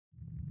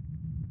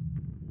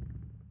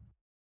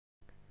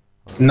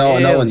No,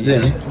 no Hell one's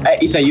yeah. in.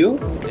 Is that you?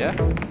 Yeah.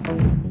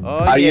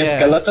 Oh, Are yeah. you a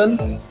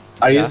skeleton?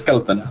 Are you a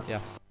skeleton? Yeah.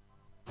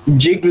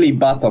 Jiggly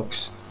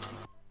buttocks.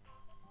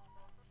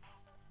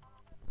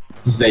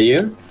 Is that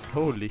you?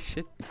 Holy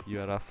shit,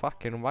 you are a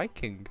fucking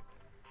Viking.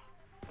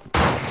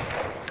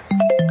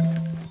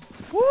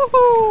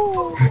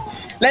 Woohoo!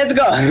 Let's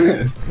go!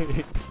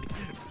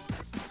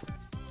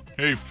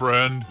 Hey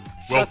friend,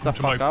 welcome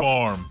to my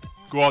farm.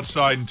 Go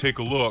outside and take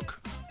a look.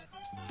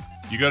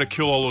 You gotta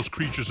kill all those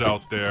creatures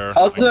out there.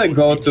 How do I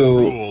go it's to...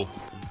 cruel,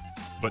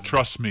 but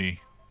trust me,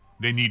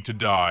 they need to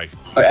die.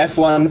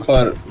 F1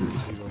 for...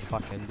 We will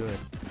fucking do it.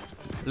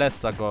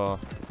 Let's go.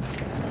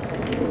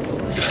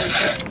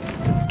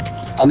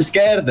 I'm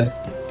scared.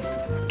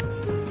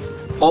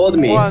 Hold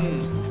me.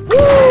 One.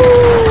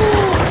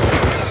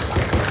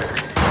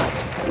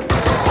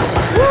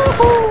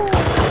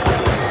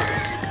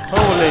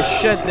 Holy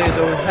shit, they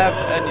don't have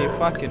any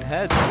fucking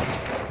heads.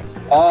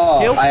 Oh,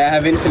 Kill. I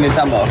have infinite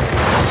ammo.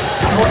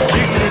 No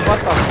jiggly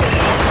buttocks.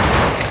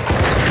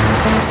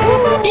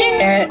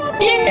 Yeah.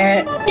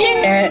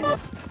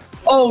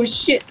 Oh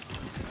shit.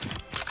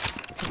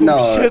 No.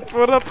 Oh, shit,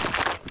 what up?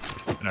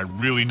 And I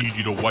really need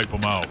you to wipe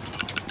them out.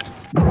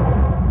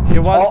 He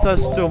wants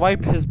us to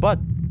wipe his butt.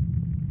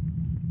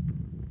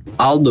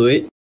 I'll do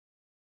it.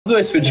 I'll do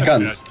a switch Get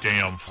guns. that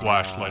damn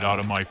flashlight out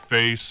of my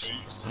face.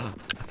 I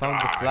found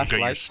the You got your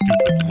flashlight.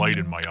 stupid light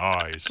in my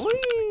eyes. Whee!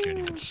 I can't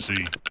even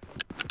see.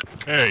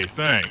 Hey,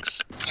 thanks.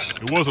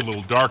 It was a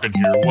little dark in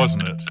here,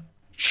 wasn't it?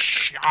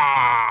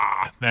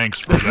 Thanks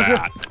for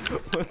that.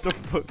 What the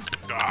fuck?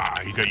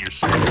 You got your...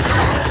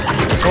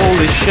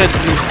 Holy shit,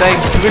 these dang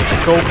quick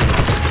scopes.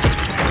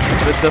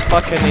 With the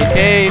fucking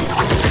AK.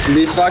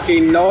 These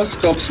fucking no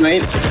scopes,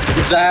 mate.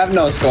 Because I have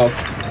no scope.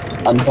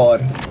 I'm poor.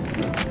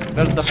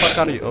 Where the fuck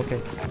are you? Okay.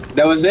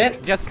 That was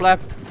it? Get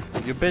slapped,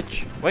 you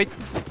bitch. Wait.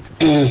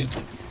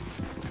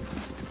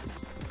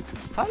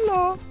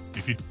 Hello.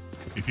 If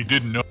you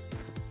didn't know...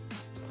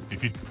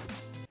 If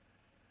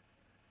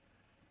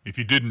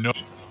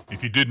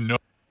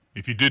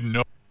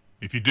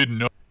you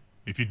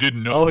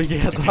didn't know... Oh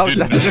yeah, drop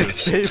that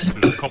mixtape. There's a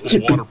couple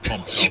water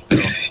pumps out there.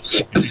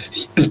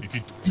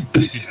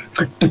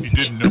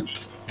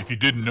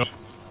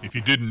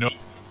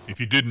 If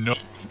you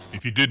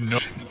didn't know...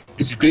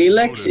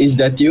 Skrillex, is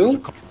that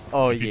you?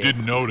 Oh If you yeah.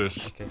 didn't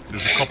notice,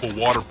 there's a couple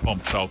water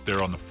pumps out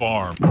there on the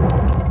farm.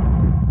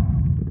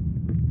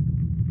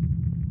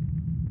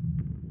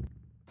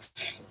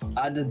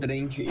 Add a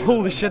drink.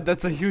 Holy shit,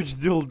 that's a huge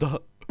dildo.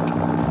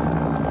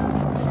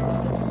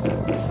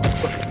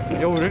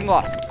 Yo,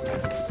 Ringlauss.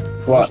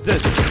 What? What's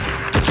this? Wait.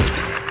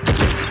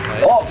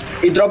 Oh,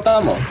 he dropped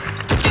ammo.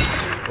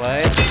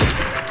 Wait.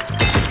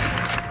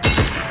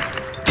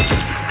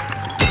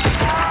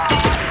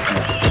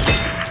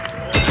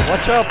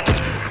 Watch up.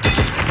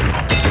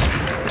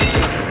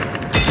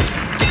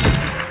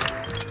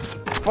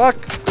 Fuck.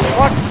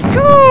 Fuck.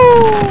 You.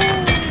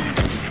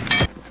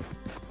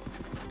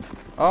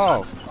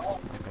 Oh.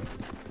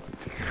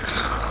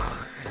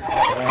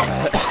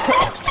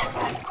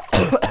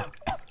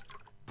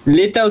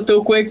 Little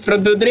too quick for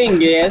the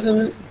drink, yes?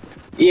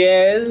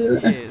 Yes.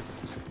 Yes.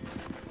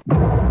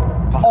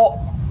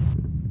 Oh.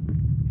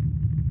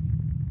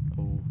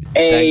 Oh, it's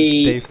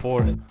Hey. day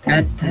 4.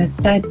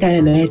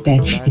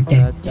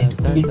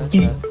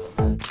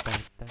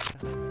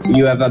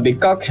 You have a big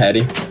cock,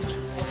 Harry.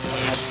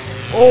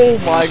 Oh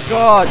my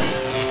god!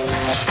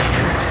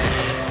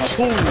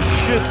 Holy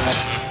shit!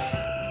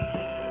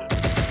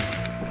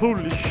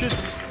 Holy shit!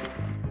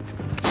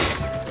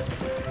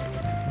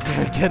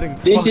 They're getting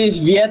This is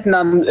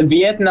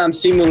Vietnam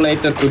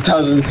Simulator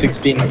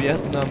 2016.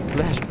 Vietnam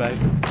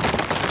flashbacks.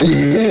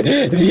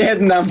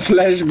 Vietnam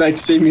Flashback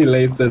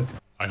Simulator.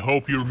 I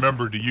hope you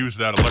remember to use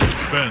that electric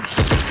fence.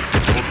 I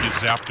hope you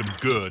zapped him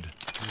good.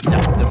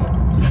 Zapped them.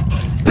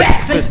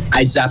 Breakfast!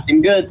 I zapped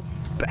him good.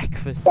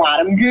 Breakfast.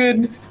 Got him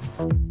good.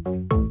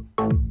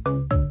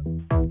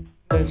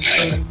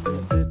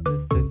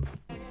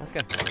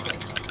 Okay.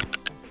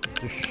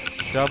 To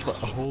shove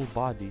whole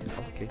bodies.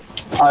 Okay.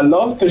 I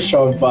love to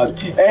shove, but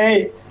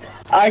hey,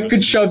 I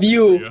could shove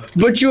you,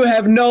 but you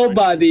have no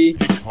body.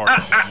 Heart in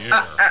the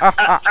air.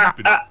 Keep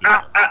it up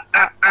there.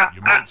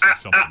 You might see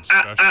something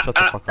special. Shut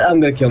the fuck up. I'm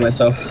gonna kill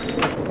myself.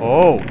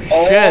 Oh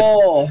shit!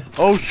 Oh,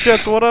 Oh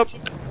shit! What up?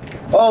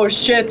 oh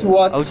shit, I'll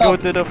what's go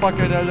up? to the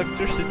fucking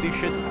electricity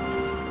shit.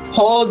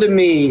 Hold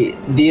me,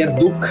 dear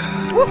Duke.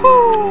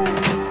 Woohoo!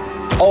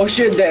 Oh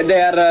shit,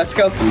 they are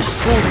skeletons.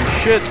 Holy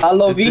shit!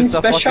 Halloween Is this a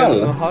special.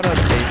 fucking horror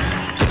game?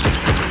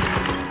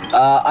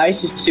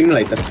 Ice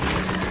Simulator.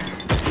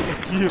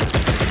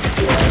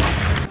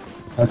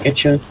 I'll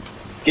get you,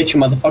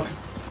 motherfucker.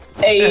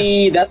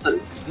 Hey, that's a...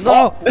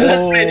 No!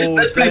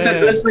 Let's play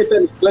tennis. Let's play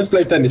tennis. Let's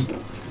play tennis.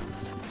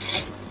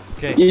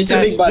 Okay. Use the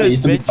big body.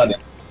 Use the big body.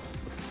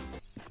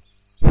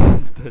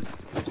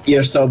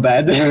 You're so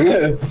bad.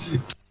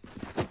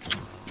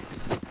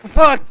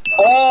 Fuck!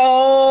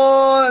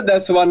 Oh,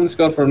 that's one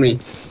score for me.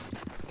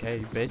 Okay,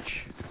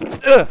 bitch.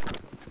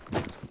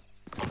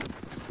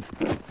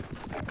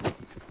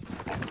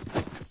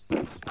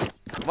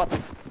 What?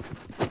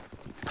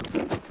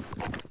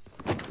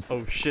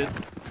 Oh shit.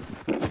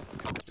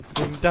 It's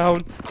going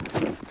down.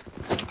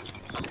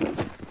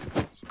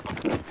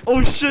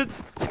 Oh shit.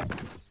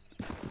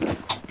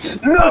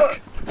 No!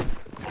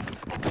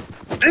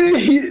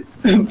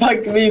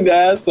 Fuck me in the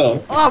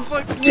asshole. Oh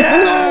fuck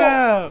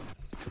yeah!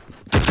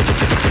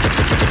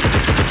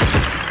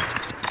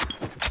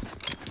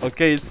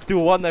 Okay, it's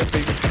 2-1 I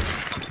think.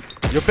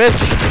 You bitch!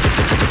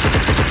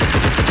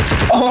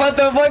 Oh, what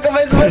the fuck am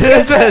I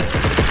supposed to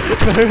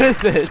Where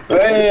is it?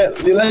 Where is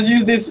it? Wait, let's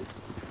use this.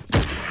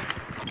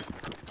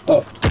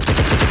 Oh.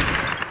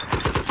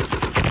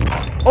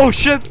 Oh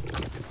shit!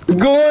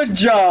 Good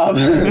job!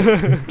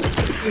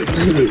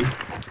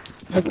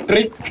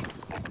 Trick.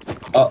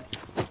 Oh.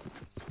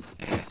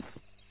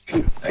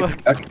 Suck.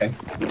 Okay.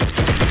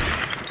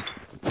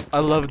 I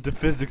love the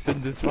physics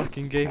in this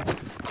fucking game.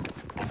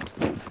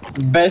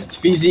 Best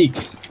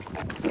physics.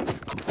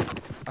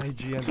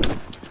 IGN.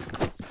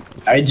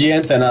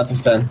 IGN 10 out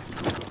of 10.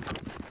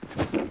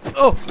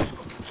 Oh!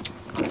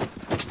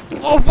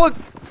 Oh fuck!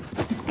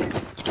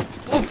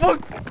 Oh fuck!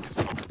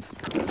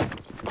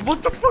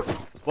 What the fuck?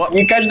 What?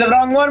 You catch the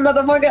wrong one,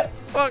 motherfucker!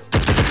 Fuck!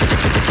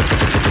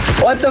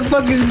 What the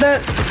fuck is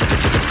that?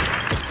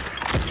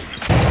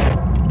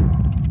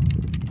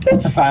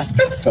 It's a fast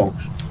pistol.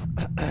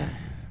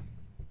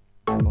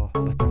 Oh,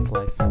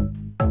 butterflies.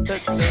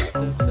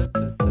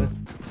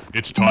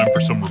 It's time for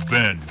some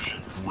revenge.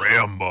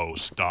 Rambo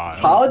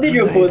style. How did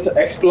you put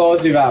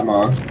explosive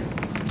ammo?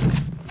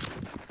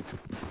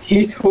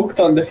 He's hooked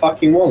on the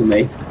fucking wall,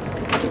 mate.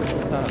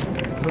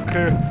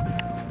 Hooker.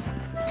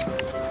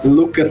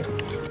 Looker.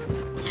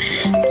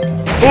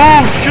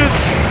 Oh shit!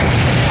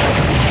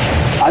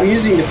 I'm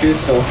using the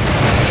pistol.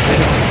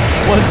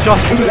 One shot.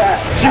 Do that.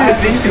 Jesus I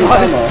have infinite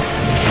Christ. ammo.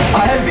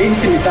 I have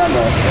infinite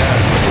ammo.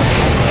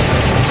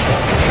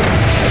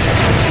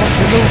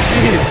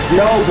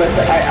 No, but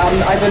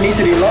I don't need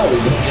to reload.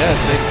 Yeah,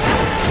 same.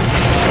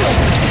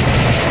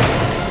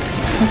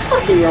 It's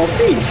fucking OP.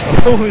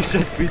 Holy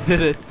shit, we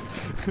did it.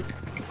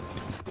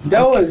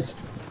 That was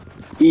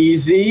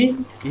easy.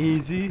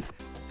 Easy.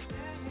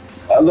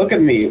 Look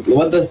at me.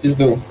 What does this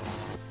do?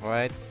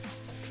 Right.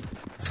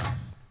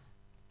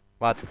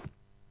 What?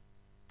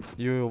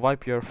 You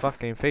wipe your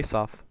fucking face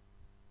off.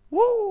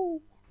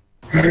 Woo!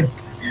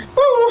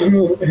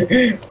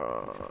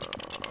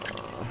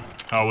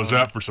 How was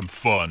that for some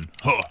fun?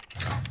 Huh.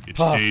 It's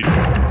Huh. dated.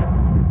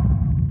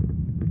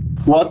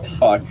 What the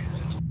fuck?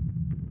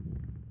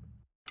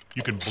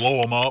 You can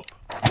blow them up.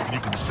 You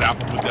can zap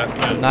them with that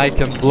fence. And I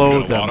can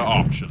blow You got a lot them.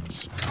 of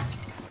options.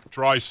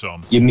 Try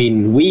some. You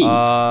mean we?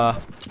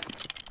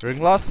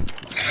 Ringlauss?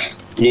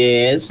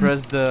 Yes.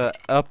 Press the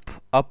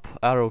up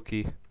arrow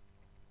key.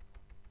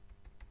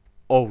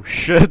 Oh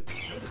shit!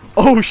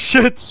 Oh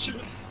shit!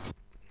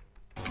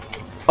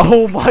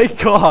 Oh my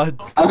god!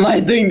 Am I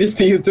doing this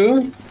to you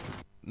too?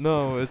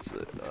 No, it's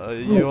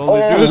you only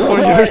do it for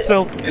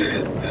yourself.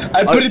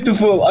 I put it to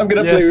full. I'm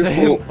gonna Yeah, play with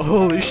same. full.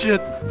 Holy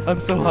shit!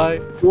 I'm so high.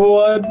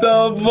 What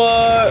the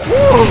fuck?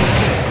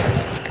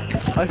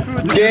 I threw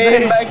the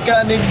Game grenade.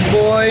 mechanics,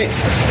 boy.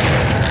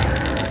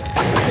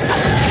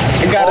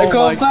 Gotta Oh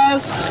go my-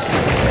 fast.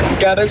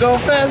 Gotta go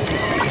fast.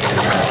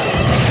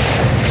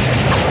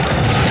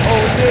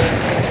 Oh shit!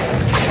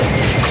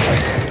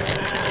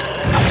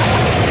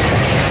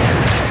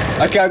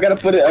 Okay, I gotta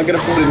put it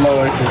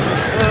lower.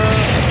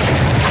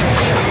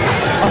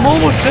 I'm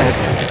almost dead.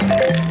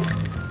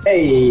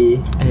 Hey,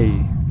 Hey,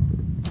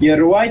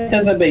 you're white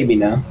as a baby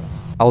now.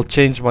 I'll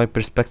change my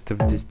perspective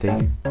this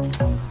day.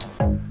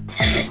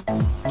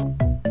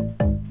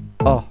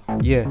 Oh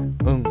yeah.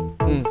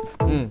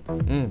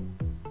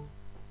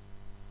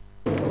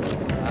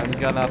 I'm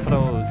gonna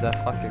throw the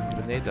fucking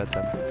grenade at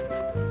them.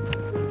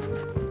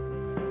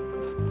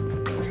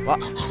 What?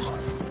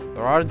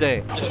 Where are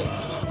they?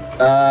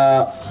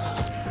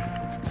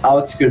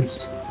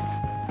 Outskirts.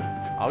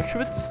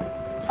 Auschwitz?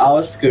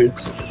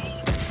 Outskirts.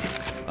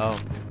 Oh.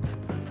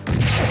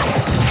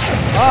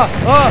 Ah!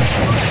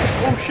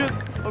 Oh shit!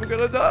 I'm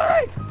gonna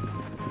die!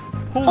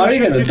 How are Holy you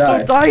shit, gonna you're die?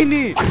 so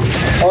tiny!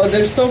 Oh,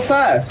 they're so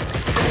fast.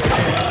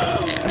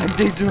 And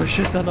they do a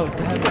shit ton of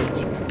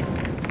damage.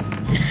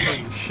 Holy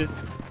shit.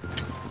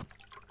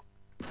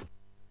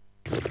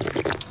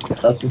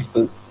 That's just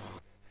fun.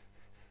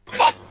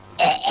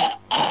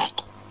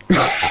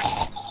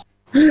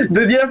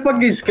 Dude, you're a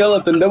fucking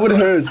skeleton. That would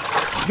hurt.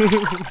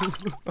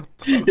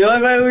 You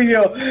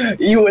know,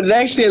 you would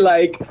actually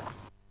like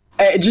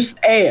just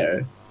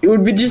air. It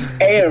would be just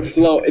air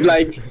flow,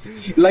 like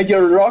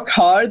you're rock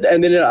hard,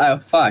 and then you're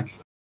fuck.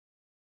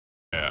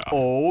 Yeah.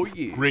 Oh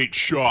yeah. Great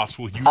shots.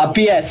 Will you?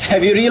 P.S.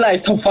 Have you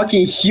realized how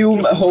fucking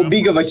how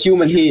big of a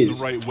human he is?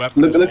 The right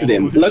weapon. Look at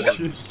him. Look.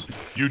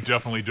 You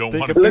definitely don't Take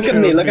want a to Look at picture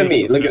me. of Look at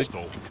me. Look at.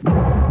 pistol.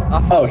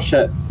 Ah, fuck. Oh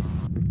shit.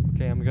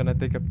 Okay, I'm gonna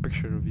take a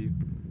picture of you.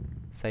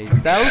 Say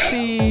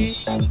selfie!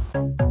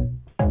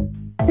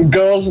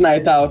 Girls'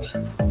 night out.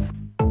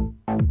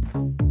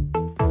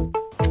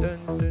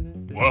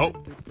 Well,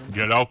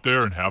 get out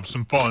there and have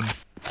some fun.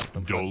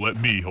 Some Don't fun.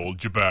 let me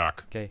hold you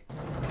back. Okay.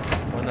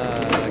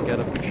 Wanna get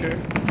a picture?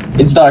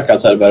 It's dark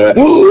outside, by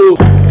the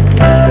way.